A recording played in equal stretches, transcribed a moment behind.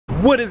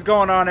What is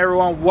going on,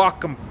 everyone?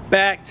 Welcome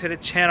back to the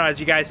channel. As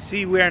you guys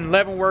see, we're in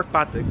Leavenworth,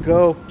 about to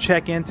go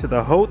check into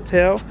the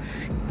hotel.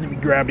 Let me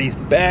grab these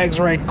bags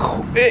right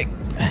quick.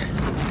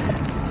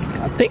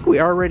 I think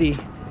we already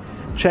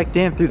checked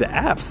in through the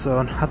app, so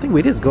I think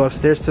we just go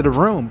upstairs to the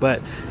room,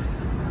 but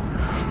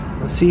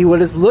let's see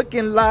what it's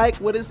looking like.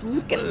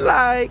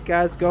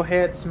 Guys, go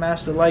ahead,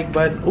 smash the like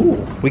button.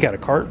 Ooh, we got a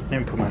cart.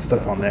 Let me put my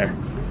stuff on there.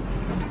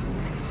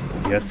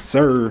 Yes,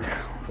 sir.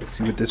 Let's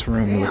see what this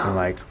room is looking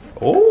like.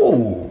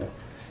 Oh!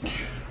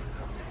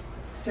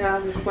 Yeah,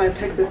 this is why I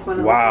picked this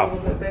one. Wow. A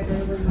little bit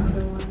bigger than the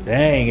other one.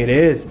 Dang, it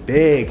is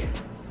big.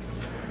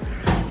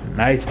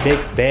 Nice big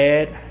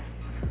bed.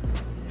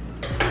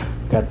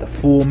 Got the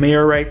full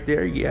mirror right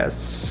there.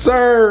 Yes,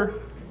 sir.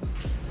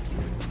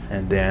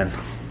 And then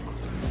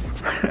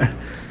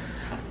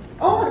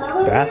oh,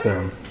 another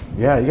bathroom.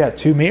 Yeah, you got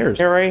two mirrors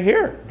right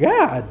here.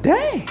 God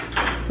dang,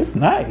 it's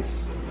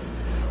nice.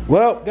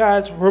 Well,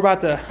 guys, we're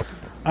about to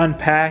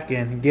unpack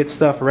and get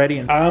stuff ready.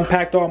 And I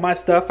unpacked all my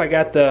stuff. I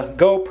got the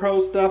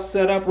GoPro stuff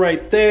set up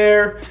right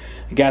there.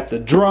 I got the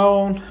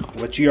drone,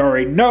 which you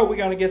already know we're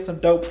gonna get some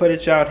dope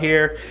footage out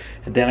here.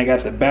 And then I got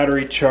the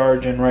battery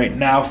charging right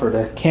now for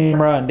the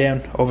camera. And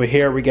then over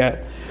here we got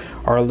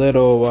our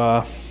little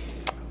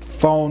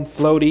phone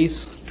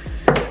floaties.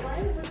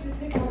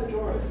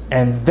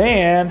 And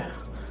then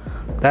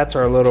that's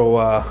our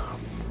little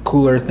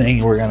cooler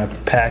thing we're gonna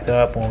pack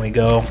up when we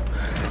go.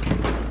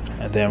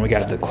 And then we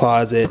got the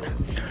closet.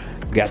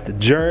 We got the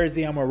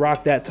jersey. I'm gonna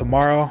rock that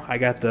tomorrow. I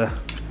got the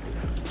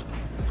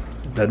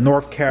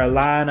North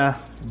Carolina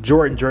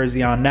Jordan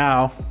jersey on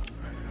now.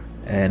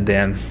 And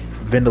then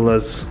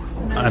Vindela's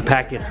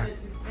unpacking.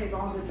 Take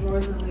all the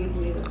drawers and leave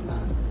me with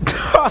none.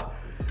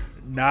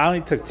 No, I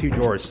only took 2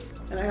 drawers.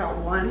 And I got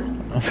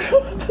one.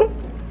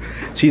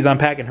 She's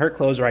unpacking her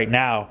clothes right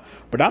now.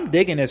 But I'm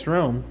digging this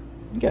room.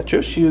 You got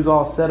your shoes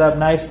all set up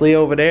nicely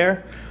over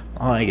there.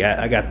 I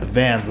got the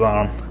Vans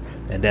on.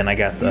 And then I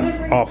got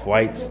the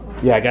off-whites.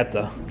 Yeah, I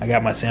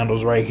got my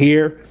sandals right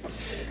here.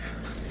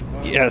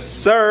 Yes,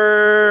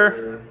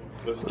 sir.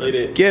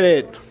 Let's get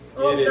it.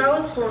 Oh, that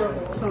was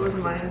horrible. So was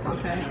mine. It's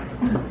okay.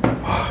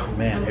 Oh,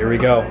 man, here we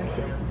go.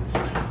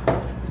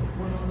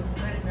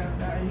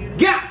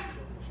 Yeah.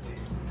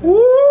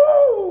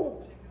 Woo!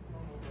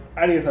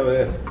 How do you know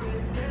this?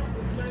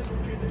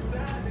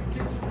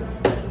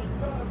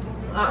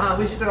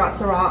 We should have got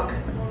Ciroc.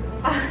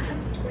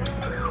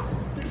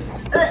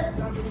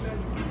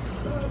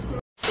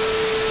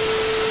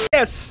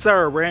 Yes,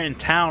 sir. We're in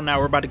town now.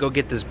 We're about to go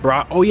get this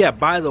bra. Oh yeah,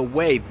 by the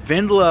way,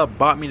 Vendela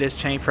bought me this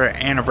chain for her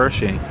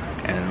anniversary,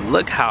 and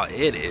look how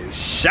it is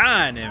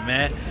shining,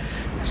 man.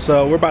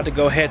 So we're about to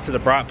go head to the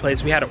brat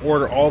place. We had to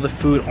order all the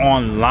food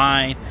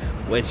online,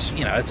 which,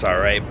 you know, it's all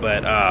right.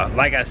 But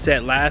like I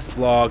said last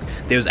vlog,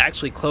 they was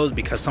actually closed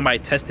because somebody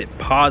tested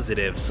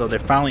positive. So they're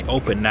finally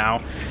open now,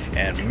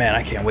 and man,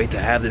 I can't wait to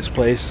have this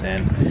place.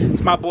 And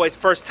it's my boy's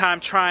first time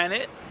trying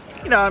it.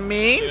 You know what I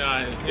mean?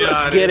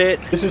 Let's get it.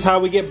 This is how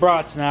we get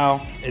brats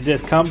now. It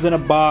just comes in a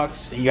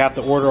box, and you have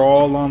to order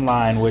all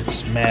online,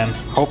 which, man,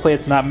 hopefully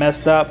it's not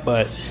messed up,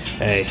 but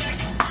hey,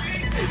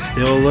 it's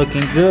still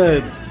looking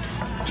good.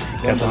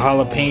 You got the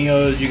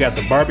jalapenos, you got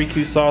the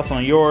barbecue sauce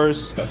on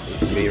yours.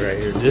 Me right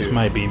here. This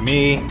might be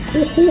me.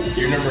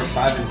 You're number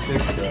 5 and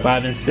 6, bro.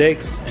 5 and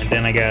 6, and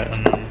then I got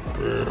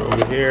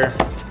over here.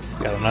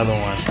 Got another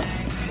one.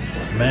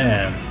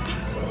 Man.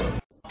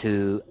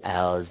 2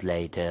 hours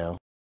later.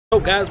 So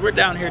guys, we're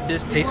down here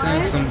just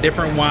tasting some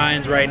different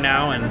wines right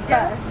now, and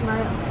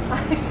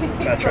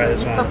gotta try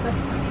this one.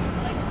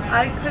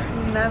 I could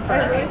never.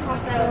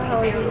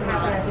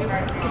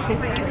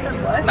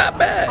 It's not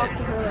bad.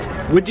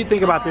 What'd you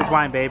think about this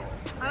wine, babe?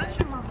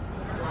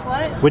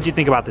 What? What'd you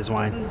think about this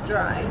wine? It's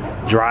dry.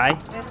 Dry?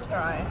 It's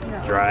dry.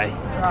 Yeah. Dry.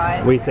 Dry.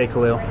 What do you say,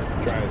 Khalil?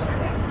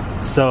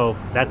 So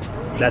that's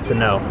a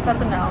no. That's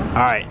a no.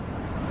 All right.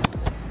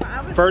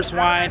 First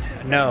wine,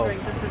 no.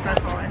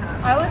 That's all I have.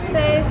 I would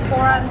say 4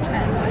 out of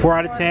 10. 4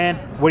 out of 10.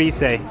 What do you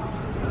say?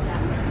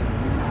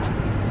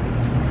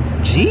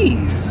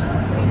 Jeez.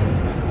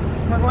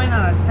 We're going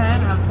out of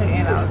 10. I would say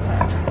 8 out of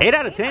 10. 8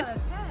 out of 10?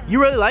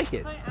 You really like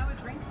it? I would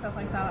drink stuff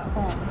like that at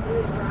home.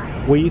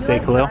 What do you say,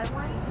 Khalil?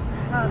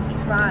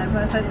 Dry,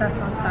 but I think that's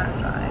not that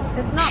dry.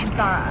 It's not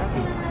bad.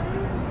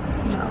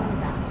 No.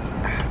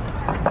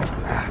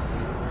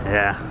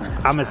 Yeah.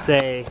 I'm gonna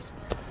say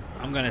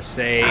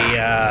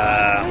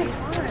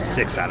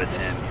 6 out of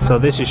 10. So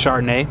this is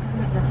Chardonnay.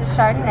 This is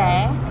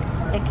Chardonnay.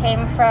 It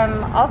came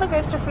from, all the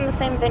grapes are from the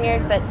same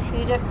vineyard, but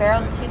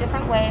barreled 2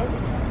 different ways.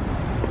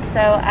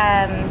 So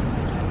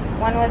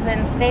one was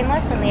in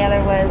stainless and the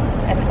other was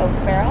an oak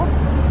barrel.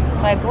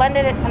 So I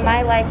blended it to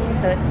my liking,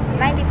 so it's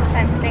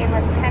 90%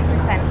 stainless,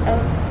 10%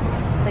 oak.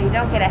 So you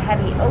don't get a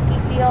heavy oaky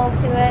feel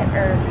to it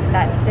or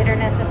that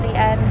bitterness at the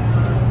end.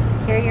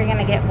 Here you're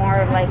gonna get more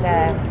of like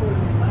a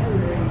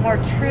more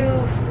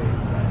true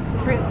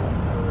fruit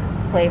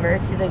flavor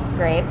to the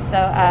grape. So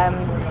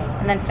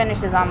and then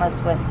finishes almost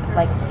with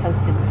like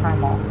toasted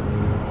caramel.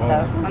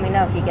 So let me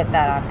know if you get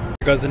that on it.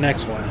 Here goes the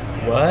next one.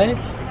 What?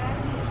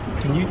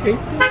 Can you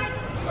taste it?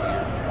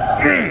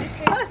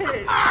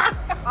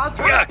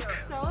 Yuck.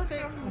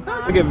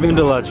 Look at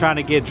Vindela trying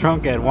to get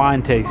drunk at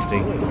wine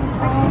tasting.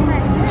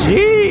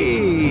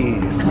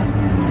 Jeez.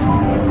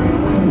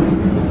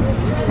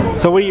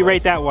 So what do you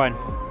rate that one?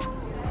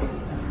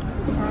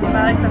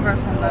 I like the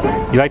first one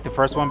better. You like the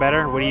first one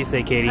better? What do you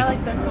say, Katie? I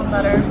like this one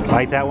better.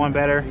 Like that one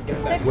better?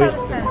 6 out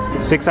of 10.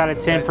 6 out of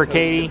 10 for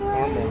Katie.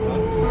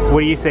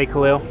 What do you say,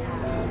 Khalil?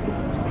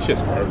 It's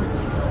just garbage.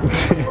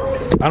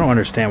 I don't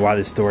understand why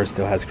this store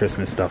still has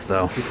Christmas stuff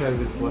though. Because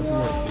it's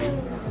Leavenworth,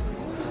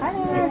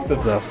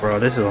 dude. Stuff, bro.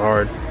 This is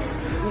hard.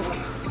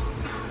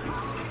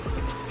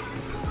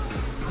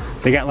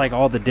 They got like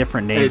all the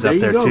different names up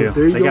there too.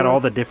 They got all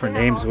the different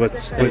names.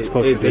 What's supposed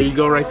to be. There you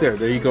go, right there.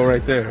 There you go,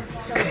 right there.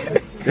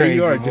 There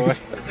you are, boy.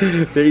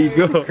 There you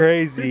go.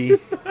 Crazy.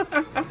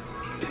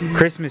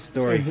 Christmas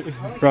Story,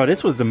 bro.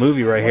 This was the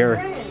movie right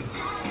here.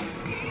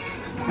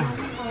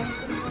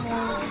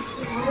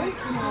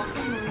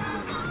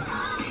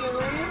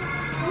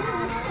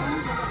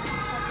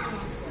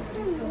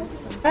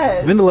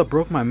 Vindela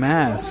broke my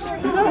mask.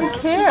 I don't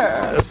care.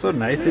 That's so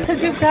nice.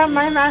 Because you grabbed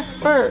my mask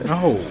first.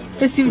 No.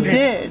 Yes, you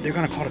did. They're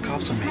gonna call the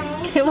cops on me.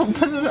 Caleb,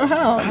 put it around.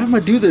 How am I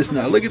do this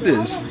now? Look at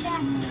this.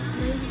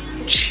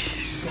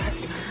 Jeez.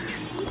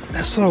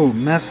 That's so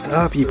messed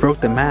up. You broke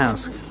the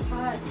mask.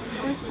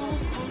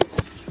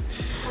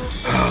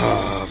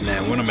 Oh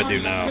man, what am I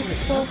do now?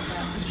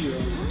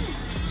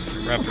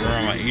 Wrap it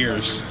around my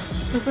ears.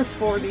 This is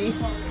 40.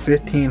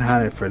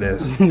 1,500 for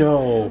this.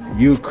 No.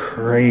 You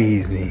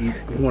crazy.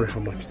 I wonder how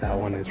much that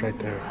one is right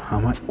there. How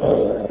much?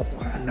 Oh,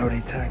 I know they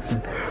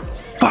taxing.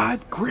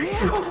 5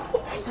 grand?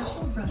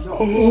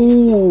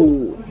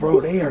 Oh, bro,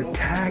 they are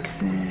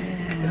taxing.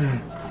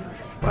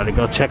 About to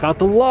go check out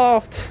the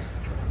loft.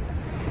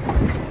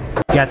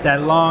 Got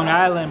that Long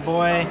Island,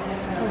 boy.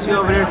 You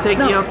over there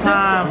taking your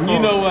time. You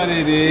know what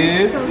it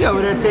is. You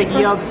over there taking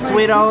your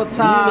sweet old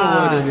time. You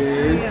know what it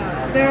is.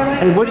 They're like,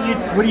 Hey, what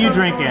are you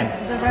drinking?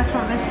 the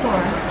restaurant next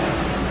door.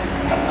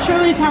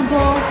 Shirley Temple.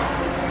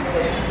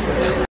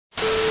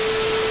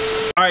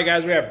 All right,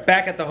 guys, we are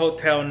back at the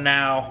hotel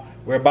now.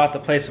 We're about to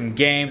play some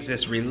games.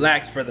 Just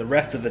relax for the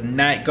rest of the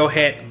night. Go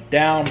ahead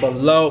down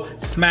below,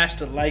 smash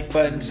the like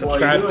button,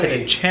 subscribe to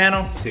the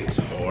channel.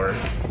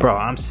 6'4". Bro,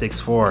 I'm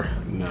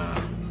 6'4". Nah.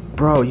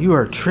 Bro, you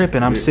are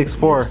tripping. I'm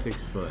 6'4". 6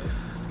 foot.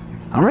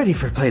 I'm ready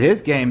to play this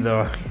game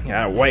though.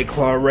 Got a White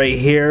Claw right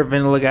here.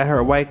 Vindela got her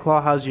a White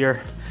Claw. How's your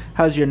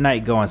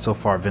night going so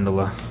far,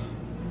 Vindela?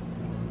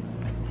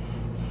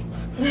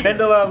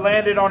 Vindela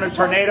landed on a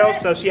tornado,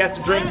 so she has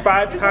to drink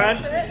 5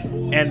 times,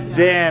 and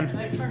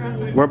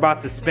then we're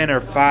about to spin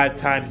her 5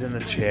 times in the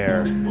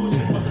chair.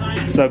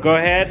 So go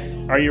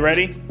ahead. Are you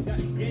ready?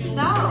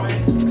 No.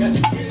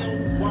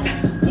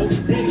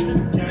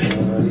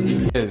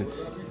 Yes.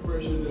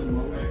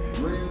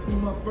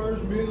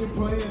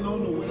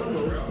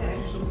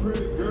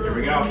 Here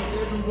we go.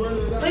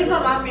 Please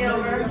don't knock me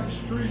over.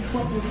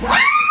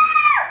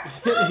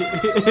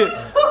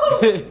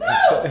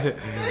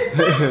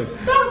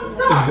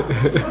 Stop.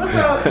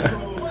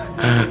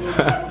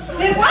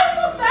 Hey, why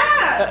so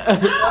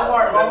fast?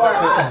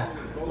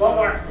 One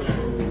more.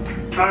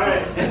 All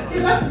right. Hey,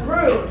 that's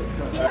rude.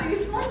 You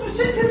smoke the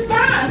shit too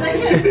fast. I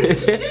can't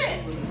see shit.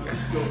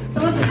 So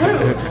it's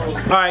rude.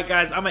 Alright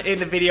guys, I'm gonna end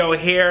the video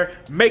here.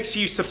 Make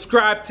sure you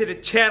subscribe to the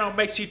channel.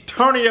 Make sure you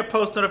turn on your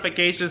post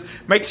notifications.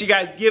 Make sure you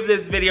guys give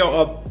this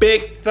video a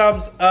big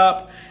thumbs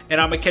up. And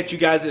I'm gonna catch you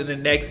guys in the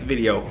next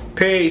video.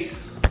 Peace.